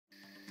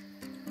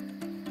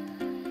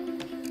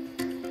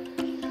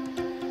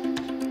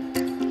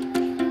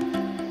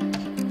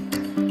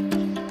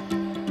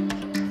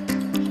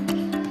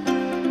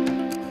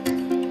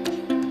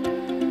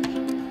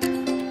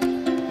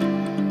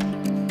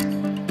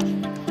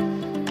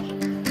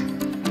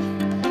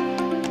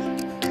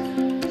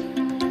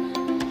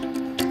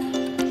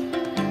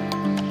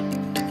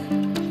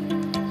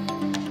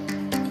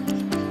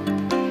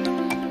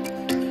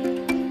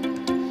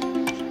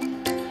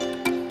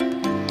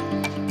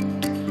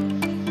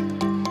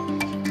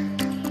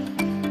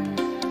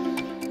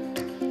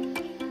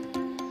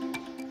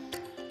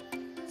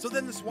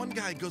this one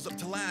guy goes up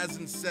to Laz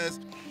and says,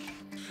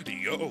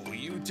 "Yo,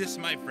 you diss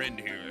my friend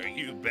here.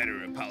 You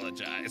better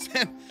apologize."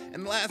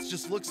 And Laz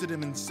just looks at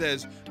him and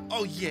says,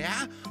 "Oh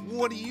yeah?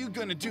 What are you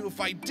gonna do if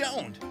I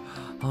don't?"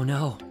 Oh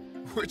no.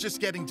 We're just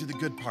getting to the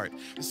good part.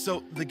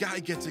 So the guy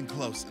gets in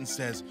close and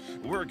says,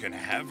 "We're gonna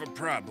have a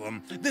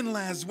problem." Then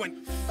Laz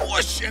went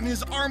whoosh, and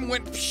his arm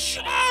went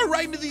pshaw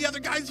right into the other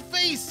guy's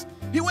face.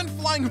 He went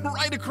flying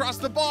right across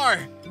the bar.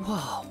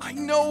 Whoa. I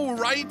know,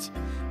 right?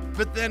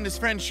 But then his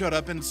friend showed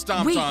up and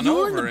stomped Wait, on you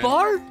over. were in the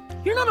bar?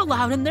 You're not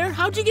allowed in there.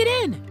 How'd you get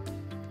in?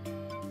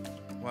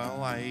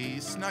 Well, I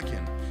snuck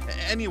in.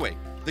 Anyway,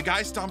 the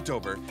guy stomped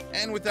over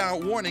and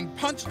without warning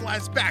punched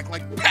Laz back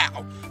like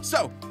pow.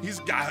 So he's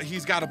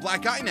got a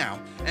black eye now.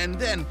 And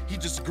then he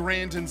just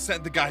grinned and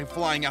sent the guy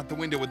flying out the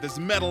window with his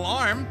metal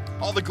arm.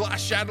 All the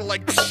glass shattered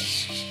like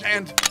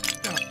and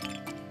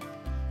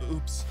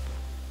oops.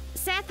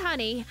 Seth,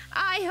 honey,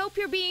 I hope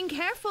you're being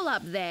careful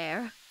up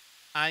there.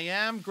 I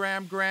am,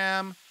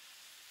 Gram.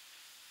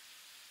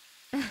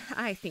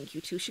 I think you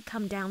two should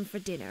come down for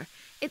dinner.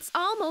 It's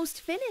almost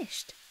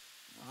finished.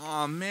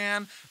 Aw,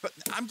 man, but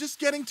I'm just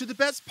getting to the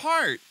best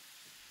part.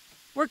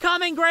 We're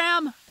coming,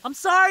 Graham. I'm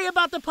sorry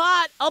about the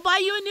pot. I'll buy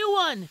you a new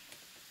one.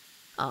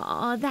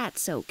 Aw,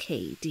 that's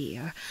okay,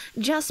 dear.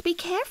 Just be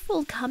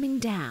careful coming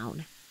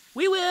down.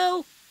 We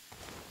will.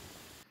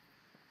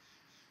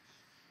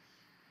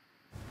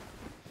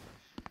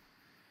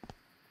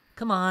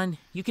 Come on,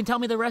 you can tell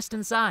me the rest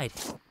inside.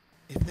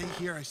 If they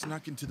hear I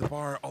snuck into the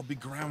bar, I'll be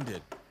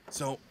grounded.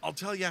 So I'll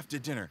tell you after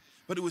dinner.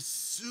 But it was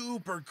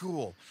super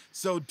cool.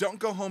 So don't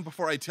go home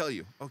before I tell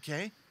you,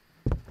 okay?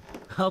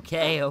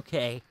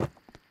 Okay.